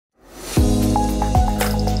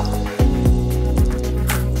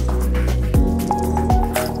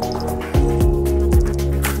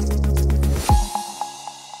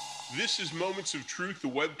This is Moments of Truth, the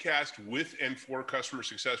webcast with and for customer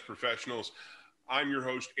success professionals. I'm your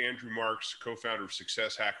host, Andrew Marks, co-founder of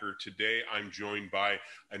Success Hacker. Today, I'm joined by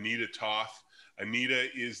Anita Toth. Anita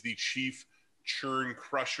is the chief churn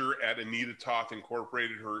crusher at Anita Toth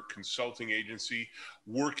Incorporated, her consulting agency.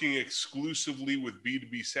 Working exclusively with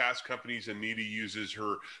B2B SaaS companies, Anita uses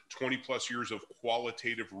her 20 plus years of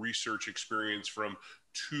qualitative research experience from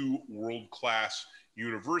 2 world-class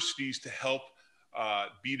universities to help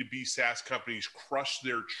B2B SaaS companies crush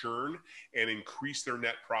their churn and increase their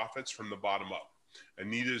net profits from the bottom up.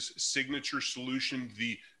 Anita's signature solution,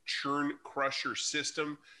 the Churn Crusher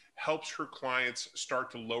System, helps her clients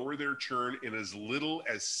start to lower their churn in as little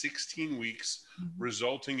as 16 weeks,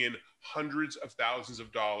 resulting in hundreds of thousands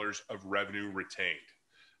of dollars of revenue retained.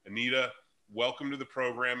 Anita, welcome to the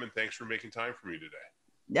program, and thanks for making time for me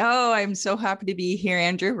today. Oh, I'm so happy to be here,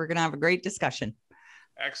 Andrew. We're going to have a great discussion.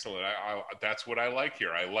 Excellent. That's what I like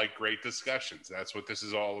here. I like great discussions. That's what this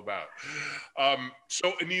is all about.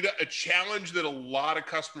 So Anita, a challenge that a lot of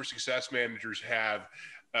customer success managers have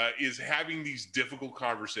is having these difficult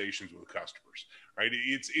conversations with customers, right?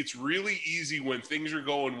 It's really easy when things are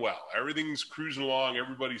going well. Everything's cruising along.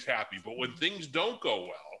 Everybody's happy. But when things don't go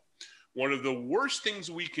well, one of the worst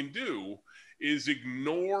things we can do is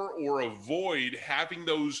ignore or avoid having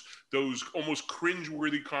those almost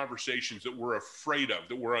cringeworthy conversations that we're afraid of,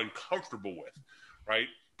 that we're uncomfortable with, right?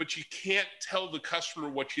 But you can't tell the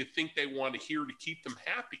customer what you think they want to hear to keep them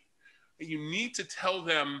happy. And you need to tell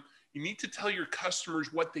them, you need to tell your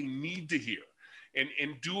customers what they need to hear, and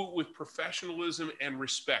do it with professionalism and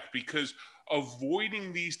respect, because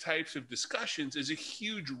avoiding these types of discussions is a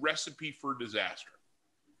huge recipe for disaster.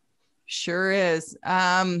 Sure is.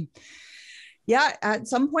 Yeah, at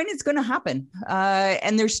some point it's going to happen.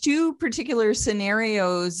 And there's 2 particular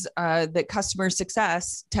scenarios that customer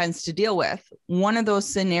success tends to deal with. One of those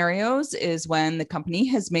scenarios is when the company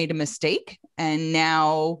has made a mistake, and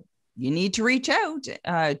now you need to reach out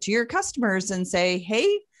to your customers and say,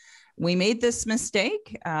 hey, we made this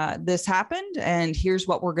mistake. This happened, and here's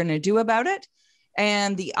what we're going to do about it.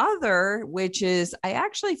 And the other, which is I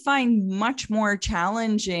actually find much more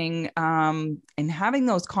challenging in having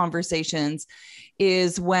those conversations,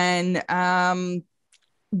 is when the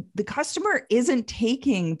customer isn't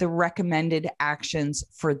taking the recommended actions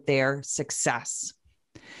for their success.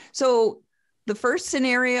 So the first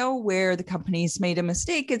scenario where the company's made a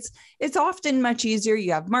mistake, it's often much easier.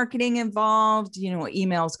 You have marketing involved,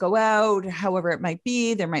 emails go out, however it might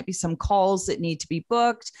be. There might be some calls that need to be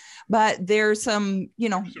booked, but there's some,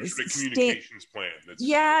 there's a communications plan.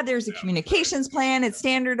 There's a communications plan. It's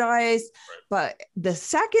standardized. Right. But the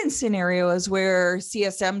second scenario is where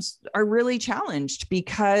CSMs are really challenged,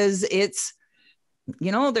 because it's,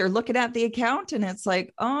 they're looking at the account and it's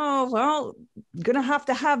like, oh, well, going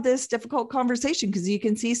to have this difficult conversation, because you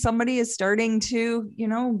can see somebody is starting to,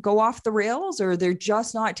 go off the rails, or they're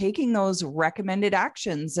just not taking those recommended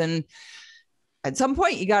actions. And at some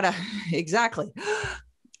point you got to, exactly.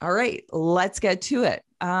 All right, let's get to it.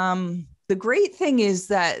 The great thing is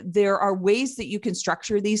that there are ways that you can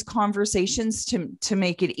structure these conversations to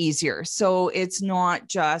make it easier. So it's not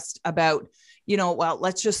just about, well,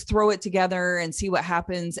 let's just throw it together and see what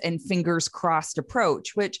happens and fingers crossed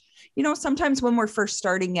approach, which, sometimes when we're first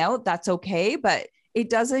starting out, that's okay, but it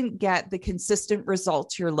doesn't get the consistent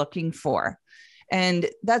results you're looking for. And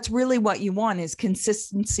that's really what you want, is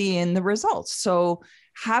consistency in the results. So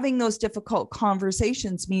having those difficult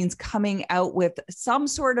conversations means coming out with some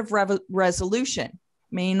sort of resolution.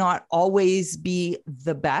 May not always be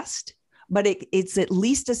the best, but it's at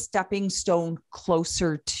least a stepping stone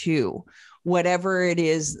closer to whatever it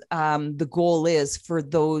is the goal is for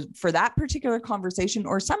that particular conversation.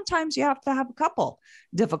 Or sometimes you have to have a couple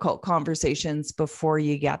difficult conversations before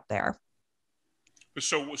you get there.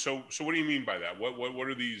 So what do you mean by that? What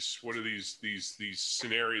are these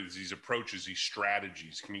scenarios, these approaches, these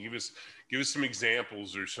strategies? Can you give us some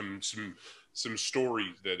examples or some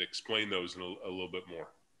stories that explain those in a little bit more?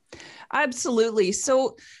 Absolutely.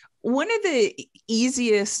 So one of the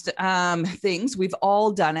easiest things, we've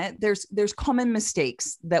all done it. There's common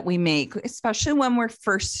mistakes that we make, especially when we're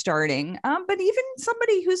first starting. But even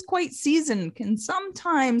somebody who's quite seasoned can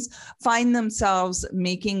sometimes find themselves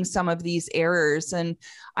making some of these errors. And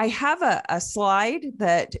I have a slide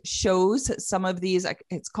that shows some of these.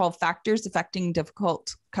 It's called Factors Affecting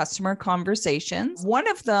Difficult customer conversations. One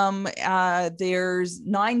of them, there's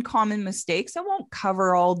 9 common mistakes. I won't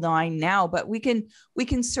cover all 9 now, but we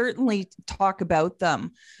can certainly talk about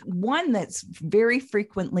them. One that's very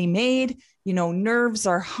frequently made, nerves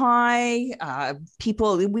are high.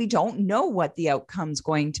 We don't know what the outcome's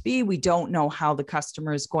going to be. We don't know how the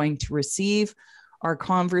customer is going to receive our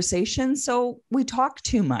conversation. So we talk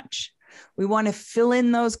too much. We want to fill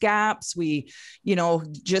in those gaps.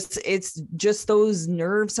 It's just those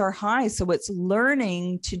nerves are high. So it's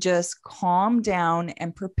learning to just calm down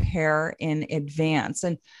and prepare in advance.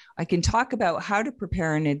 And I can talk about how to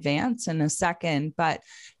prepare in advance in a second, but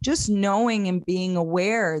just knowing and being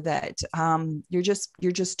aware that you're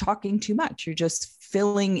just talking too much. You're just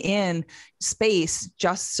filling in space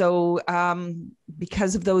just so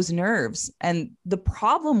because of those nerves. And the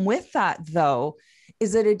problem with that, though,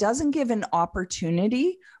 is that it doesn't give an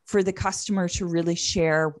opportunity for the customer to really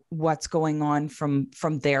share what's going on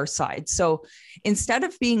from their side. So instead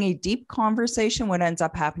of being a deep conversation, what ends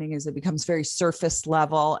up happening is it becomes very surface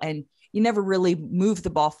level, and you never really move the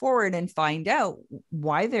ball forward and find out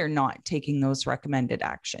why they're not taking those recommended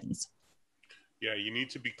actions. Yeah, you need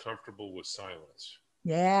to be comfortable with silence.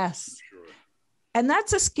 Yes. Sure. And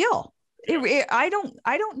that's a skill. Yeah. I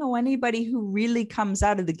don't know anybody who really comes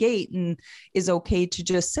out of the gate and is okay to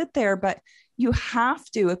just sit there, but you have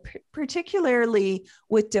to, particularly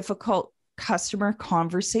with difficult customer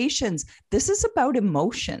conversations. This is about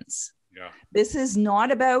emotions. Yeah. This is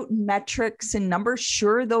not about metrics and numbers.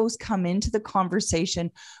 Sure, those come into the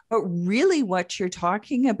conversation, but really what you're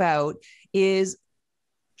talking about is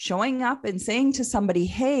showing up and saying to somebody,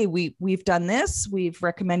 hey, we've done this. We've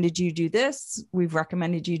recommended you do this. We've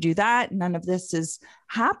recommended you do that. None of this is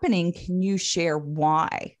happening. Can you share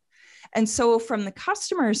why? And so from the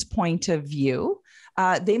customer's point of view,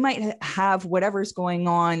 they might have whatever's going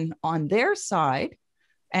on their side.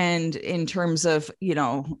 And in terms of,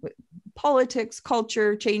 politics,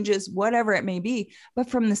 culture changes, whatever it may be. But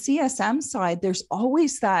from the CSM side, there's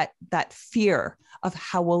always that fear of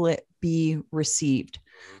how will it be received.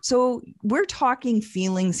 So we're talking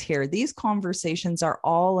feelings here. These conversations are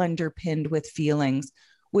all underpinned with feelings,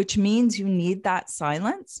 which means you need that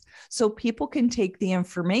silence so people can take the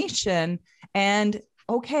information and,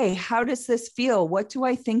 okay, how does this feel? What do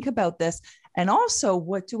I think about this? And also,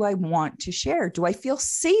 what do I want to share? Do I feel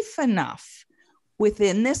safe enough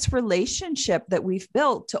within this relationship that we've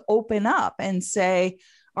built to open up and say,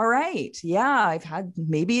 all right, yeah,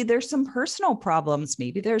 maybe there's some personal problems.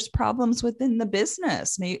 Maybe there's problems within the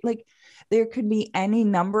business. Maybe there could be any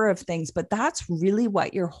number of things, but that's really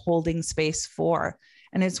what you're holding space for.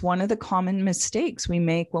 And it's one of the common mistakes we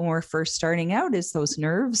make when we're first starting out is those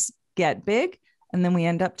nerves get big, and then we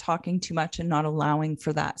end up talking too much and not allowing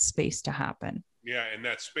for that space to happen. Yeah. And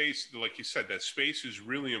that space, like you said, that space is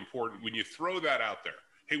really important. When you throw that out there,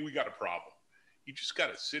 hey, we got a problem. You just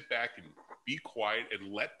got to sit back and be quiet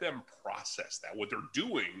and let them process that. What they're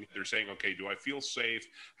doing, they're saying, okay, do I feel safe?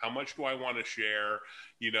 How much do I want to share?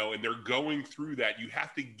 And they're going through that. You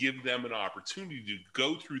have to give them an opportunity to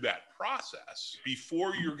go through that process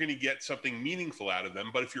before you're going to get something meaningful out of them.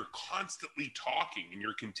 But if you're constantly talking and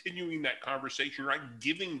you're continuing that conversation, you're not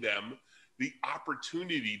giving them the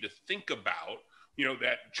opportunity to think about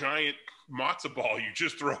that giant matzo ball you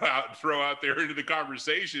just throw out there into the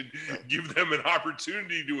conversation. Give them an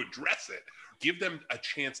opportunity to address it. Give them a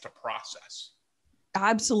chance to process.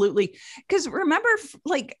 Absolutely. Because remember,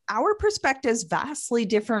 our perspective is vastly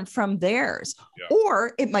different from theirs,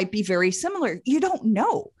 or it might be very similar. You don't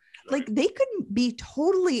know. Right. They could be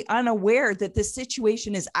totally unaware that the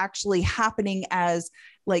situation is actually happening as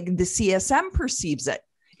the CSM perceives it.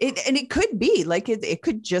 And it could be it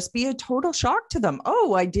could just be a total shock to them.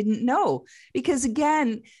 Oh, I didn't know. Because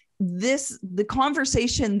again, the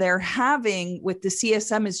conversation they're having with the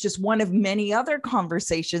CSM is just one of many other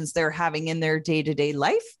conversations they're having in their day-to-day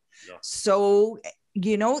life. Yeah. So,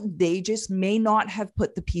 they just may not have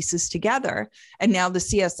put the pieces together. And now the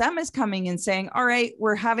CSM is coming and saying, all right,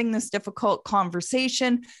 we're having this difficult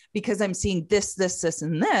conversation because I'm seeing this,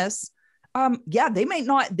 and this. They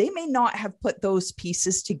may not have put those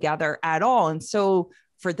pieces together at all. And so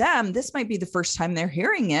for them, this might be the first time they're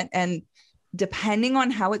hearing it. And depending on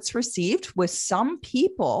how it's received, with some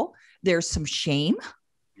people, there's some shame.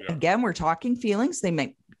 Yeah. Again, we're talking feelings. They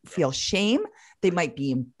might feel shame. They might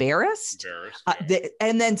be embarrassed.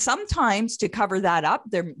 And then sometimes to cover that up,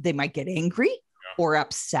 they might get angry or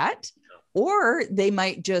upset, or they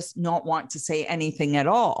might just not want to say anything at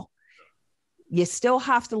all. You still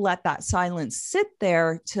have to let that silence sit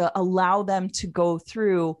there to allow them to go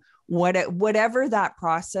through whatever that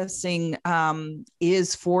processing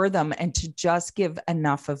is for them, and to just give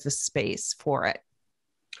enough of a space for it.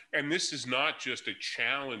 And this is not just a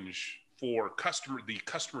challenge for the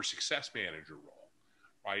customer success manager role,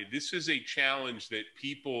 right? This is a challenge that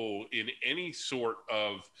people in any sort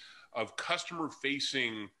of customer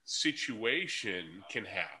facing situation can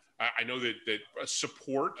have. I know that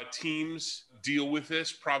support teams deal with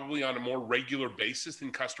this probably on a more regular basis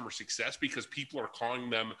than customer success, because people are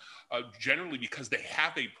calling them generally because they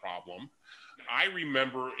have a problem. I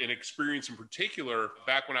remember an experience in particular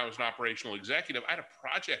back when I was an operational executive. I had a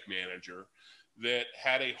project manager that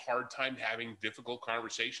had a hard time having difficult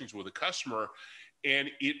conversations with a customer, and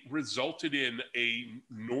it resulted in a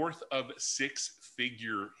north of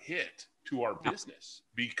six-figure hit to our business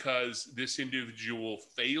because this individual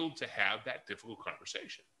failed to have that difficult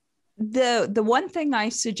conversation. The one thing I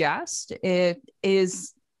suggest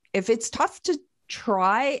is, if it's tough to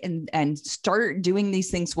try and start doing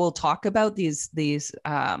these things, we'll talk about these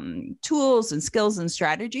tools and skills and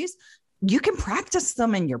strategies. You can practice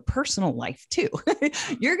them in your personal life too.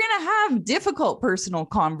 You're going to have difficult personal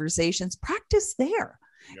conversations. Practice there.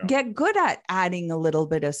 Yeah. Get good at adding a little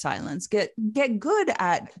bit of silence. Get good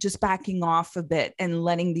at just backing off a bit and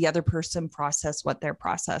letting the other person process what they're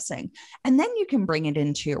processing. And then you can bring it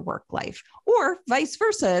into your work life, or vice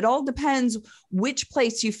versa. It all depends which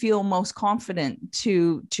place you feel most confident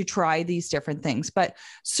to try these different things. But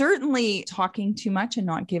certainly talking too much and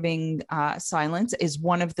not giving silence is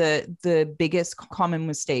one of the biggest common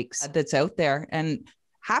mistakes that's out there. And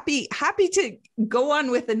happy to go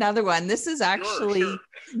on with another one. This is actually, sure.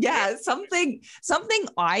 Yeah, something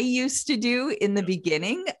I used to do in the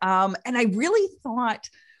beginning. And I really thought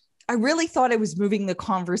I was moving the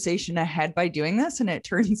conversation ahead by doing this. And it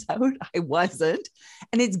turns out I wasn't.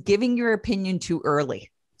 And it's giving your opinion too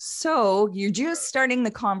early. So you're just starting the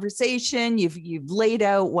conversation. You've laid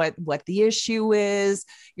out what the issue is.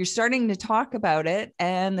 You're starting to talk about it,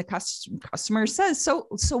 and the customer says, "So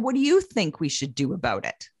what do you think we should do about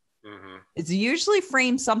it?" Mm-hmm. It's usually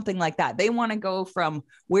framed something like that. They want to go from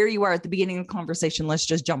where you are at the beginning of the conversation. Let's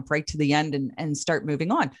just jump right to the end and start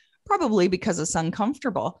moving on. Probably because it's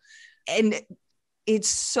uncomfortable, and it's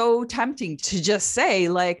so tempting to just say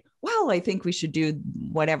like, "Well, I think we should do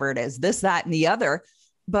whatever it is, this, that, and the other."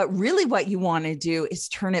 But really what you want to do is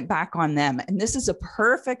turn it back on them. And this is a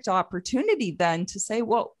perfect opportunity then to say,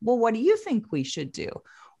 well, what do you think we should do?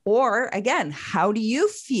 Or again, how do you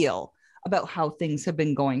feel about how things have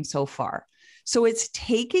been going so far? So it's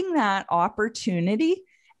taking that opportunity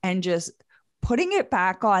and just putting it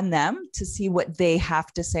back on them to see what they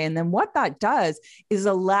have to say. And then what that does is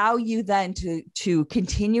allow you then to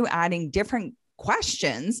continue adding different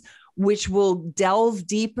questions, which will delve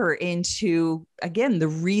deeper into, again, the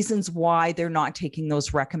reasons why they're not taking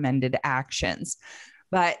those recommended actions.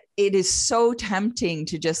 But it is so tempting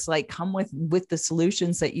to just like come with the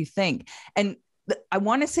solutions that you think. And I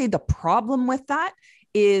want to say the problem with that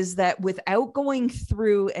is that without going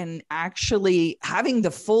through and actually having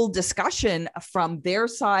the full discussion from their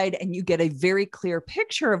side, and you get a very clear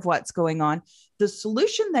picture of what's going on, the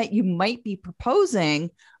solution that you might be proposing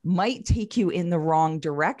might take you in the wrong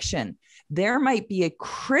direction. There might be a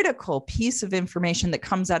critical piece of information that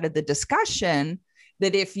comes out of the discussion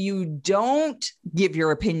that if you don't give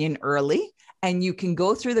your opinion early and you can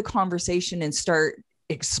go through the conversation and start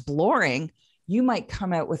exploring, you might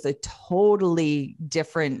come out with a totally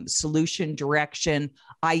different solution, direction,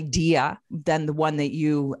 idea than the one that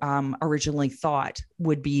you originally thought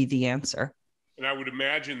would be the answer. And I would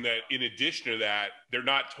imagine that in addition to that, they're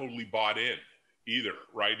not totally bought in either,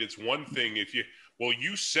 right? It's one thing if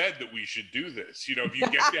you said that we should do this, if you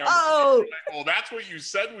get down, well, that's what you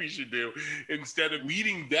said we should do, instead of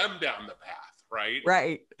leading them down the path.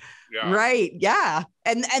 Right. Yeah. Right. Yeah.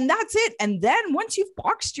 And that's it. And then once you've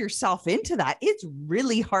boxed yourself into that, it's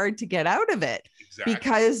really hard to get out of it. Exactly.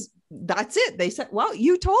 Because that's it. They said, well,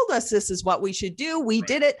 you told us this is what we should do. We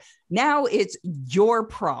did it. Now it's your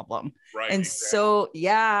problem. Right. And so,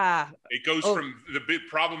 yeah. It goes from the big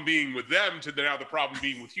problem being with them to now the problem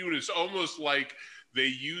being with you. And it's almost like they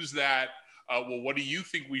use that. Well, what do you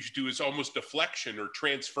think we should do? It's almost deflection or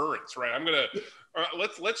transference, right? I'm going to,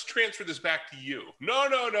 let's transfer this back to you. No.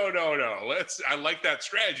 I like that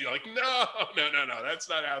strategy. Like, no. That's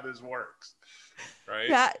not how this works. Right.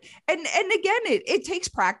 Yeah. And again, it takes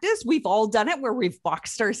practice. We've all done it where we've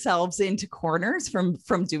boxed ourselves into corners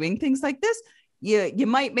from doing things like this. you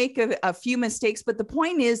might make a few mistakes, but the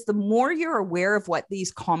point is, the more you're aware of what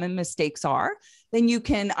these common mistakes are, then you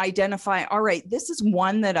can identify, all right, this is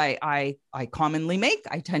one that I commonly make.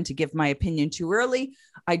 I tend to give my opinion too early.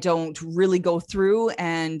 I don't really go through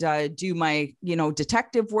and do my,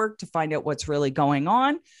 detective work to find out what's really going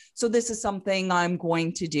on. So this is something I'm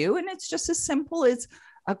going to do. And it's just as simple as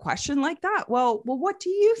a question like that. Well, what do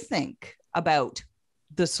you think about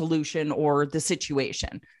the solution or the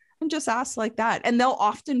situation? And just ask like that. And they'll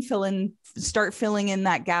often start filling in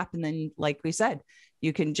that gap. And then, like we said,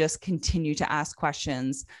 you can just continue to ask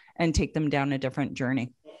questions and take them down a different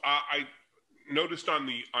journey. I noticed on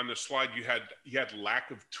the slide you had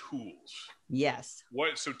lack of tools. Yes.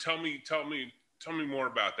 What? So tell me more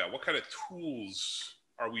about that. What kind of tools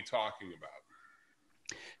are we talking about?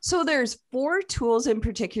 So there's 4 tools in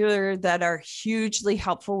particular that are hugely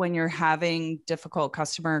helpful when you're having difficult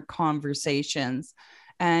customer conversations.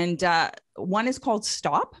 And one is called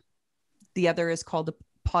stop. The other is called a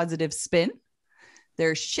positive spin.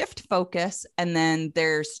 There's shift focus, and then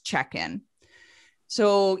there's check-in.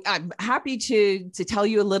 So I'm happy to tell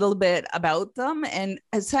you a little bit about them. And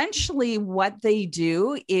essentially what they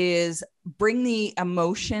do is bring the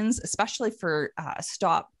emotions, especially for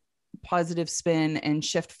stop, positive spin, and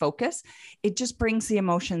shift focus. It just brings the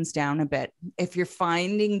emotions down a bit. If you're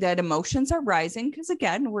finding that emotions are rising, because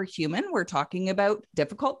again, we're human, we're talking about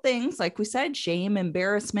difficult things. Like we said, shame,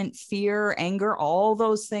 embarrassment, fear, anger, all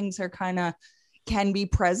those things can be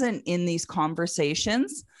present in these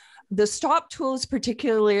conversations. The stop tool is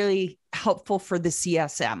particularly helpful for the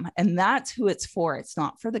CSM, and that's who it's for. It's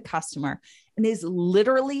not for the customer. And is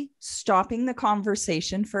literally stopping the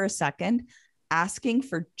conversation for a second, asking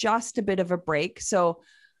for just a bit of a break. So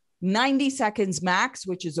 90 seconds max,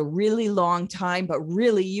 which is a really long time, but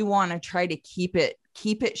really you want to try to keep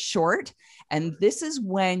it short. And this is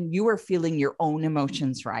when you are feeling your own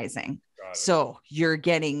emotions rising. So you're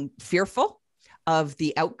getting fearful of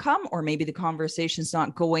the outcome, or maybe the conversation's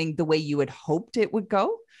not going the way you had hoped it would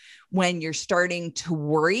go. When you're starting to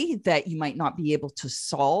worry that you might not be able to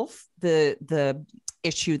solve the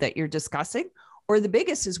issue that you're discussing. Or the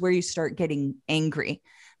biggest is where you start getting angry,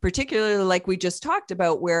 particularly like we just talked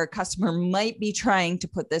about, where a customer might be trying to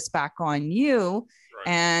put this back on you,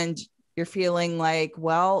 right, and you're feeling like,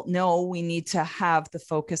 well, no, we need to have the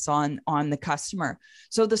focus on the customer.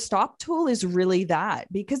 So the stop tool is really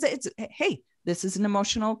that, because it's, hey, this is an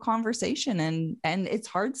emotional conversation, and it's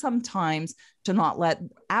hard sometimes to not let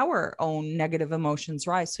our own negative emotions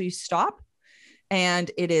rise. So you stop.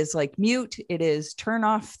 And it is like mute. It is turn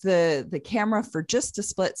off the camera for just a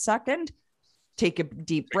split second, take a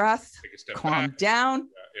deep breath, calm down.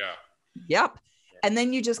 Yeah. Yep. And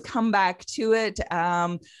then you just come back to it.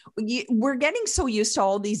 We're getting so used to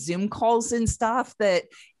all these Zoom calls and stuff that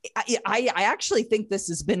I actually think this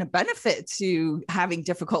has been a benefit to having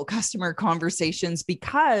difficult customer conversations,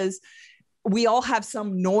 because we all have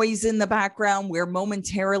some noise in the background where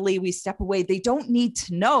momentarily we step away. They don't need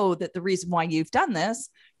to know that the reason why you've done this,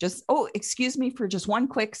 just, oh, excuse me for just one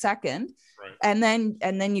quick second. Right. And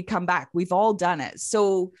then you come back. We've all done it.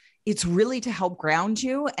 So it's really to help ground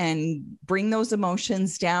you and bring those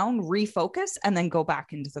emotions down, refocus, and then go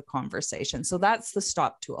back into the conversation. So that's the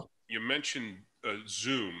stop tool. You mentioned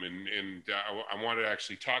Zoom, and I wanted to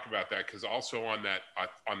actually talk about that, because also on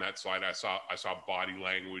that slide I saw body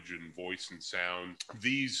language and voice and sound.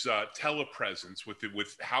 These telepresence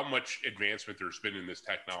with how much advancement there's been in this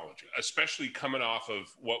technology, especially coming off of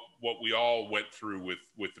what we all went through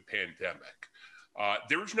with the pandemic.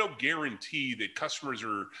 There's no guarantee that customers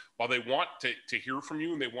are, while they want to hear from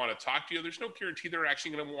you and they want to talk to you, there's no guarantee they're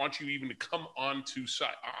actually going to want you even to come on site.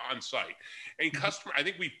 And I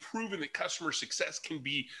think we've proven that customer success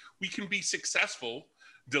we can be successful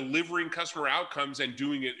delivering customer outcomes and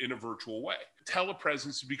doing it in a virtual way. Telepresence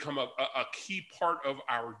has become a key part of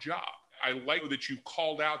our job. I like that you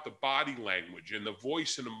called out the body language and the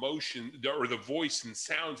voice and emotion, or the voice and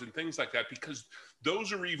sounds and things like that, because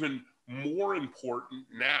those are even more important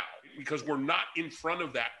now, because we're not in front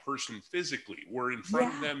of that person physically. We're in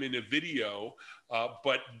front of them in a video,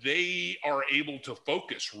 but they are able to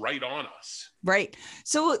focus right on us. Right.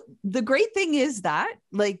 So the great thing is that,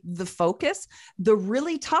 like, the focus, the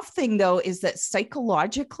really tough thing though, is that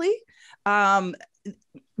psychologically,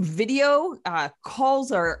 video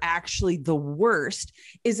calls are actually the worst,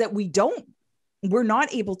 is that we're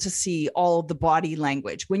not able to see all the body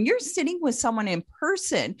language. When you're sitting with someone in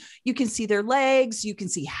person, you can see their legs, you can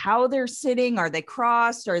see how they're sitting. Are they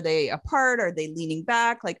crossed? Are they apart? Are they leaning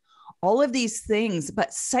back? Like all of these things.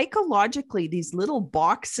 But psychologically, these little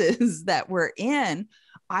boxes that we're in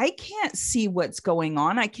I can't see what's going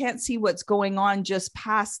on. I can't see what's going on just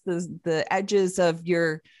past the edges of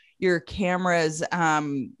your camera's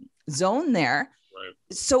zone there.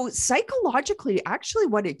 Right. So psychologically, actually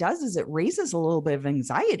what it does is it raises a little bit of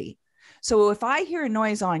anxiety. So if I hear a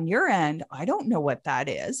noise on your end, I don't know what that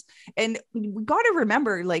is. And we got to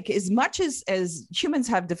remember, like, as much as humans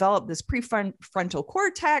have developed this prefrontal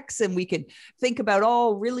cortex and we can think about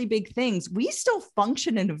all really big things, we still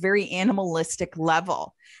function in a very animalistic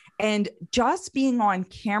level. And just being on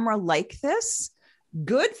camera like this,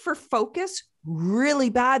 good for focus,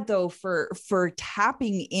 really bad though for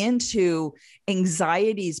tapping into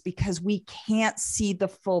anxieties because we can't see the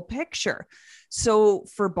full picture. So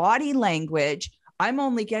for body language, I'm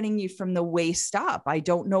only getting you from the waist up. I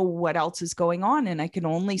don't know what else is going on, and I can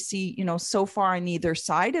only see, so far on either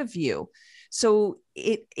side of you. So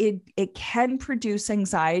it can produce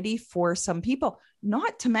anxiety for some people,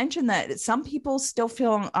 not to mention that some people still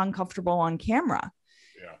feel uncomfortable on camera.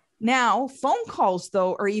 Now, phone calls,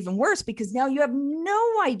 though, are even worse because now you have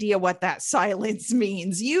no idea what that silence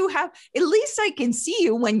means. You have, at least I can see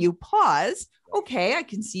you when you pause. Okay, I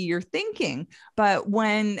can see you're thinking. But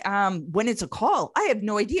when it's a call, I have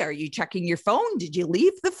no idea. Are you checking your phone? Did you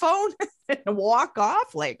leave the phone and walk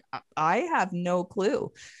off? Like, I have no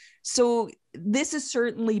clue. So this is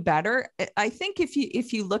certainly better. I think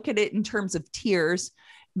if you look at it in terms of tiers,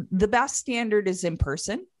 the best standard is in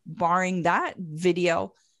person, barring that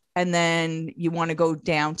video. And then you want to go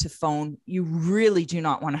down to phone. You really do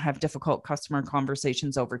not want to have difficult customer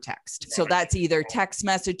conversations over text. So that's either text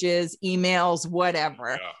messages, emails,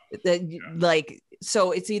 whatever. Like,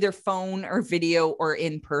 so it's either phone or video or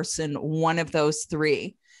in person, one of those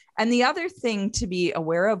three. And the other thing to be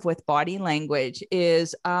aware of with body language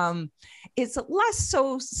is it's less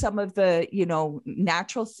so some of the,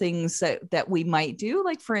 natural things that we might do.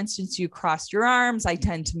 Like, for instance, you cross your arms. I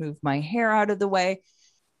tend to move my hair out of the way.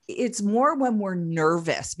 It's more when we're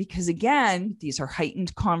nervous because, again, these are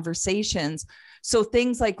heightened conversations. So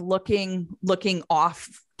things like looking off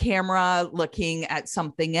camera, looking at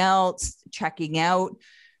something else, checking out,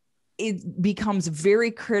 it becomes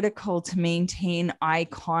very critical to maintain eye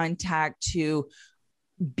contact, to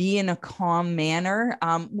be in a calm manner.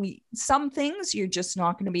 Some things you're just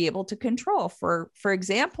not going to be able to control. For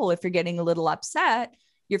example, if you're getting a little upset,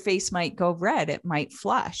 your face might go red, it might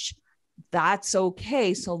flush. That's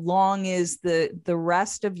okay, so long as the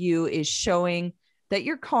rest of you is showing that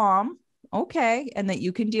you're calm, okay, and that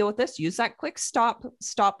you can deal with this. Use that quick stop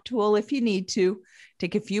tool if you need to.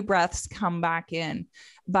 Take a few breaths, come back in.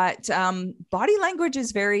 But body language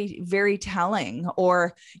is very, very telling.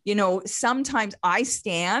 Or, sometimes I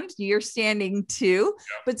stand, you're standing too,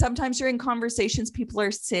 but sometimes you're in conversations, people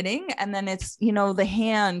are sitting, and then it's, the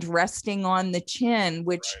hand resting on the chin,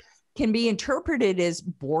 which can be interpreted as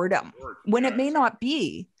boredom when it may not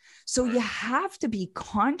be. So you have to be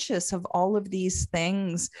conscious of all of these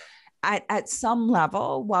things at some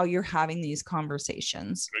level while you're having these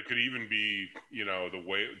conversations. It could even be, the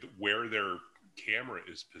way where their camera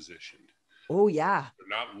is positioned. Oh yeah.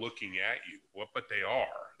 They're not looking at you, but they are.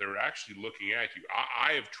 They're actually looking at you.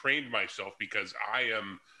 I have trained myself because I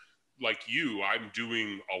am like you. I'm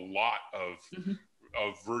doing a lot of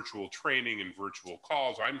virtual training and virtual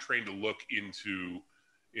calls. I'm trained to look into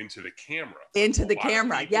the camera. Into the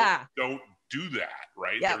camera, yeah. Don't do that,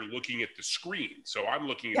 right? Yeah. They're looking at the screen. So I'm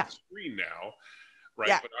looking at the screen now, right?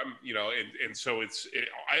 Yeah. But I'm, and so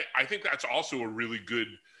I think that's also a really good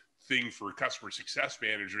thing for a customer success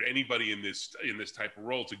manager, anybody in this type of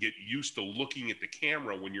role, to get used to looking at the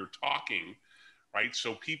camera when you're talking, right?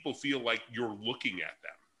 So people feel like you're looking at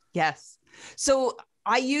them. Yes. So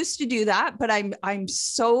I used to do that, but I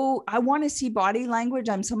want to see body language.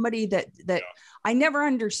 I'm somebody that I never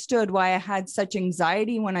understood why I had such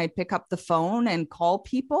anxiety when I pick up the phone and call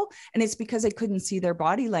people. And it's because I couldn't see their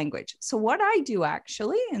body language. So what I do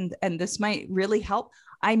actually, and this might really help,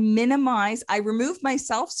 I remove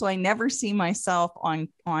myself. So I never see myself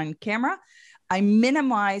on camera. I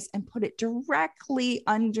minimize and put it directly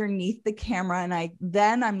underneath the camera. And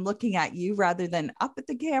I'm looking at you rather than up at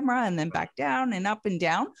the camera and then back down and up and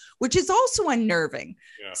down, which is also unnerving.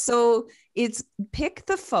 Yeah. So it's pick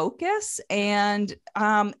the focus and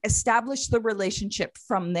establish the relationship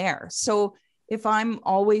from there. So if I'm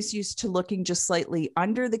always used to looking just slightly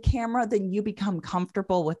under the camera, then you become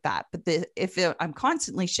comfortable with that. But if I'm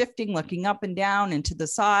constantly shifting, looking up and down and to the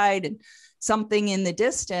side and something in the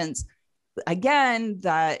distance, again,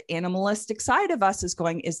 the animalistic side of us is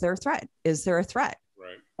going, is there a threat? Is there a threat?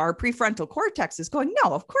 Right. Our prefrontal cortex is going,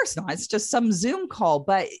 no, of course not. It's just some Zoom call.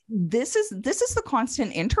 But this is the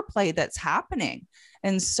constant interplay that's happening.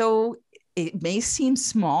 And so it may seem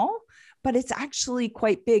small, but it's actually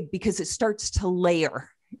quite big because it starts to layer.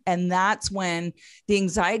 And that's when the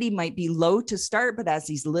anxiety might be low to start, but as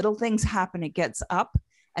these little things happen, it gets up.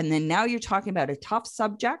 And then now you're talking about a tough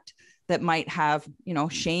subject that might have,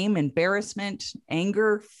 shame, embarrassment,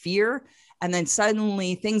 anger, fear. And then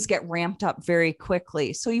suddenly things get ramped up very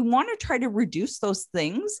quickly. So you want to try to reduce those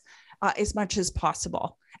things as much as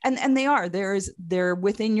possible. And they're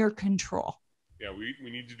within your control. Yeah, we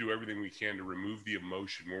need to do everything we can to remove the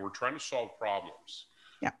emotion. When we're trying to solve problems,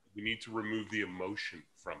 we need to remove the emotion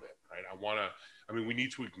from it, right? We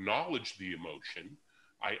need to acknowledge the emotion.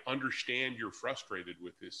 I understand you're frustrated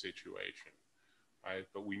with this situation, right?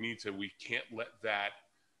 But we can't let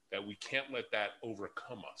that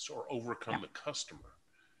overcome us or overcome the customer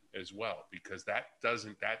as well, because that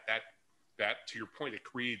to your point, it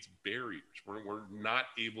creates barriers. We're not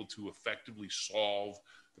able to effectively solve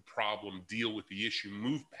the problem, deal with the issue,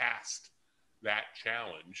 move past that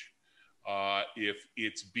challenge if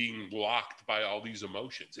it's being blocked by all these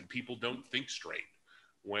emotions, and people don't think straight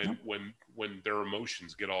when their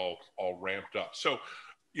emotions get all ramped up. So,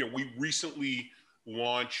 we recently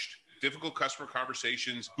launched Difficult Customer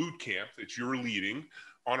Conversations Bootcamp that you're leading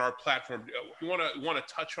on our platform. You want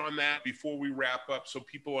to touch on that before we wrap up, so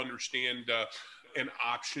people understand an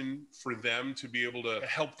option for them to be able to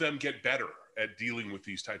help them get better at dealing with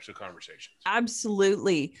these types of conversations?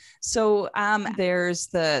 Absolutely. So there's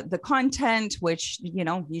the content, which,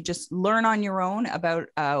 you just learn on your own. About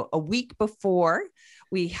a week before,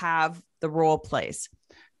 we have the role plays.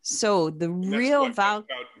 So about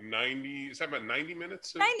 90, is that about 90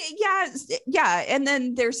 minutes? 90, yeah. And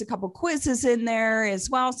then there's a couple quizzes in there as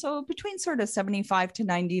well. So between sort of 75 to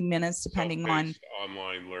 90 minutes, depending on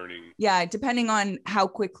online learning. Yeah, depending on how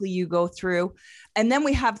quickly you go through. And then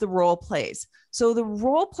we have the role plays. So the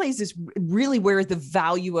role plays is really where the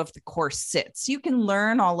value of the course sits. You can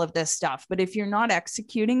learn all of this stuff, but if you're not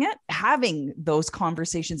executing it, having those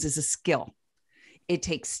conversations is a skill. It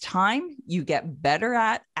takes time. You get better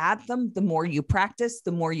at them. The more you practice,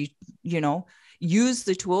 the more you use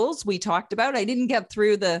the tools we talked about. I didn't get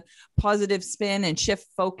through the positive spin and shift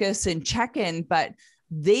focus and check-in, but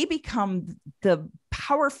they become the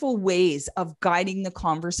powerful ways of guiding the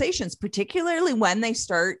conversations, particularly when they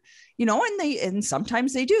start, and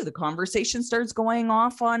sometimes they do. The conversation starts going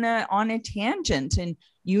off on a tangent, and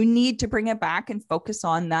you need to bring it back and focus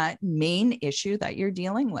on that main issue that you're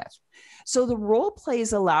dealing with. So the role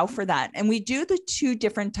plays allow for that. And we do the two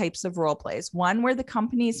different types of role plays. One where the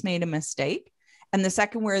company's made a mistake, and the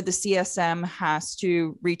second where the CSM has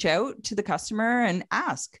to reach out to the customer and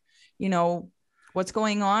ask, what's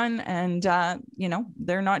going on. And,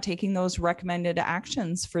 they're not taking those recommended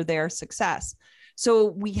actions for their success. So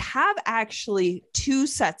we have actually two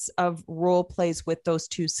sets of role plays with those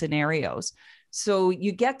two scenarios. So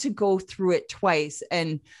you get to go through it twice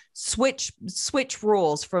and switch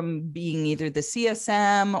roles from being either the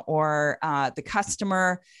CSM or the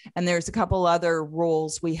customer. And there's a couple other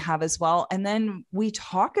roles we have as well. And then we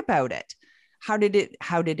talk about it. How did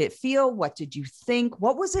it feel? What did you think?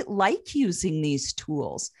 What was it like using these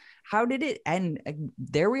tools? And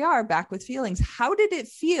there we are back with feelings. How did it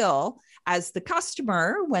feel as the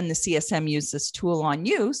customer when the CSM used this tool on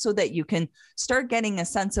you, so that you can start getting a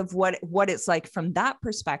sense of what it's like from that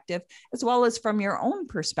perspective, as well as from your own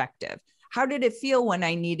perspective? How did it feel when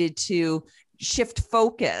I needed to shift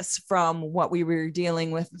focus from what we were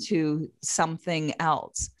dealing with to something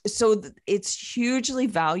else? So it's hugely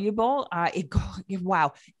valuable.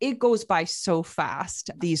 It goes by so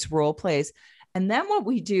fast, these role plays. And then what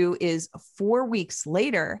we do is 4 weeks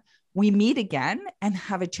later, we meet again and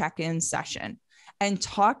have a check-in session and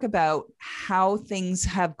talk about how things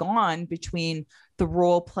have gone between the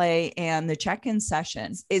role play and the check-in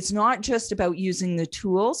sessions. It's not just about using the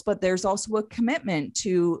tools, but there's also a commitment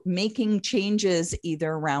to making changes either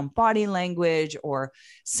around body language or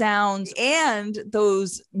sounds and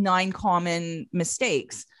those 9 common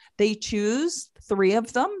mistakes. They choose 3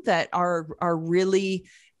 of them that are really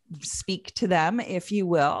speak to them, if you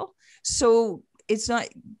will. So it's not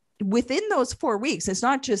within those 4 weeks, it's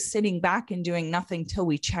not just sitting back and doing nothing till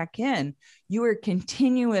we check in. You are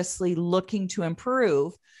continuously looking to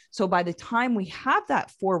improve. So by the time we have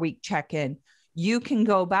that 4-week check-in, you can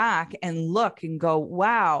go back and look and go,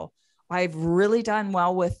 wow, I've really done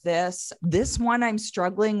well with this. This one I'm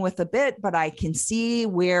struggling with a bit, but I can see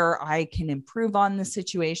where I can improve on the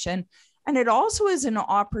situation. And it also is an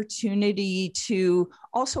opportunity to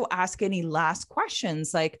also ask any last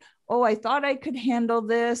questions like, oh, I thought I could handle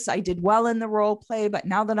this. I did well in the role play, but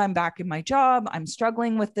now that I'm back in my job, I'm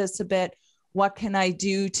struggling with this a bit. what can I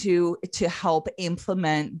do to help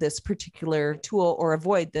implement this particular tool or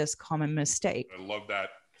avoid this common mistake? I love that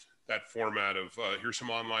format of here's some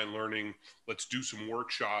online learning. Let's do some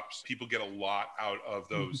workshops. People get a lot out of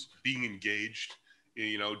those. Being engaged,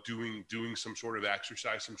 doing some sort of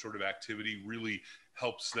exercise, some sort of activity really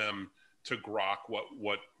helps them to grok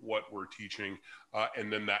what we're teaching.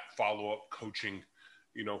 And then that follow-up coaching,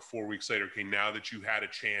 4 weeks later, okay, now that you had a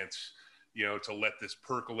chance, to let this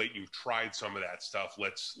percolate, you've tried some of that stuff.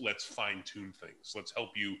 Let's fine tune things. Let's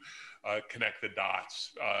help you connect the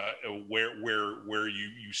dots where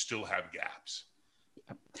you still have gaps.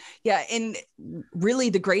 Yeah. And really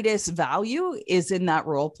the greatest value is in that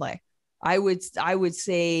role play. I would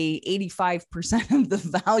say 85% of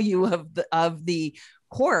the value of the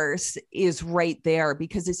course is right there,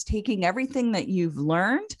 because it's taking everything that you've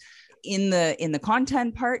learned in the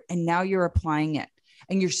content part, and now you're applying it,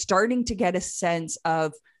 and you're starting to get a sense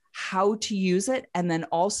of how to use it. And then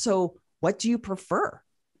also, what do you prefer?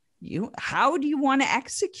 How do you want to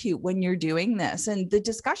execute when you're doing this? And the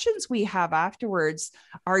discussions we have afterwards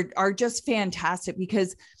are just fantastic,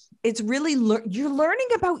 because it's really, you're learning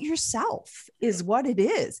about yourself is what it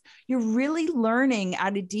is. You're really learning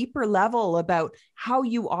at a deeper level about how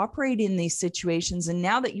you operate in these situations. And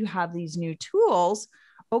now that you have these new tools,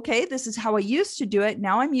 okay, this is how I used to do it.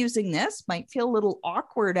 Now I'm using this. Might feel a little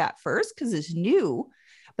awkward at first because it's new,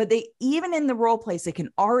 but even in the role plays, they can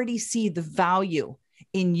already see the value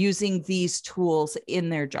in using these tools in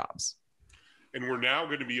their jobs. And we're now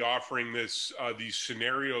going to be offering these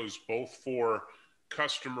scenarios both for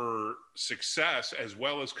customer success as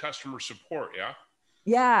well as customer support. Yeah.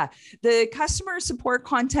 Yeah. The customer support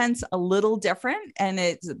content's a little different, and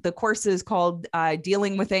the course is called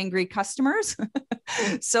Dealing with Angry Customers.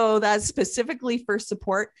 So that's specifically for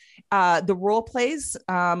support. The role plays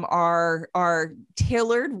are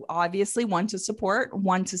tailored, obviously, one to support,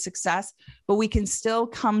 one to success, but we can still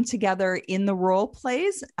come together in the role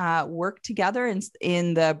plays, work together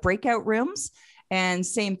in the breakout rooms. And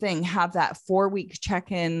same thing, have that 4-week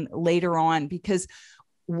check-in later on, because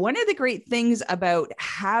one of the great things about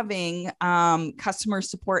having customer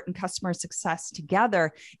support and customer success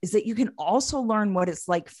together is that you can also learn what it's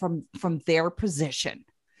like from their position.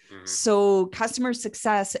 Mm-hmm. So customer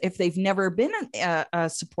success, if they've never been a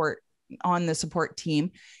support on the support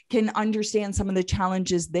team, can understand some of the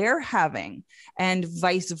challenges they're having, and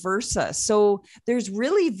vice versa. So there's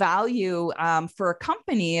really value for a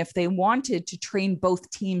company if they wanted to train both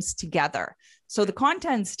teams together. So the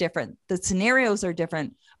content's different, the scenarios are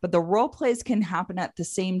different, but the role plays can happen at the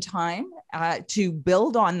same time to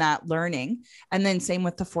build on that learning. And then same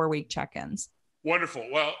with the 4-week check-ins. Wonderful.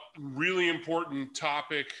 Well, really important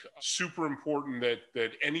topic, super important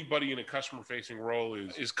that anybody in a customer facing role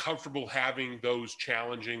is comfortable having those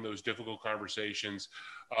challenging, those difficult conversations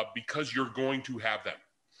because you're going to have them.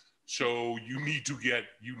 So you need to get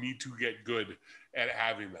good at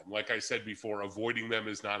having them. Like I said before, avoiding them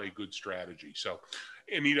is not a good strategy. So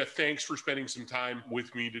Anita, thanks for spending some time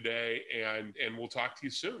with me today, and we'll talk to you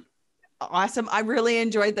soon. Awesome. I really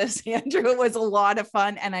enjoyed this, Andrew. It was a lot of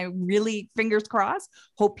fun. And I really, fingers crossed,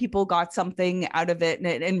 hope people got something out of it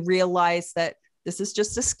and realize that this is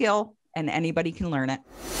just a skill and anybody can learn it.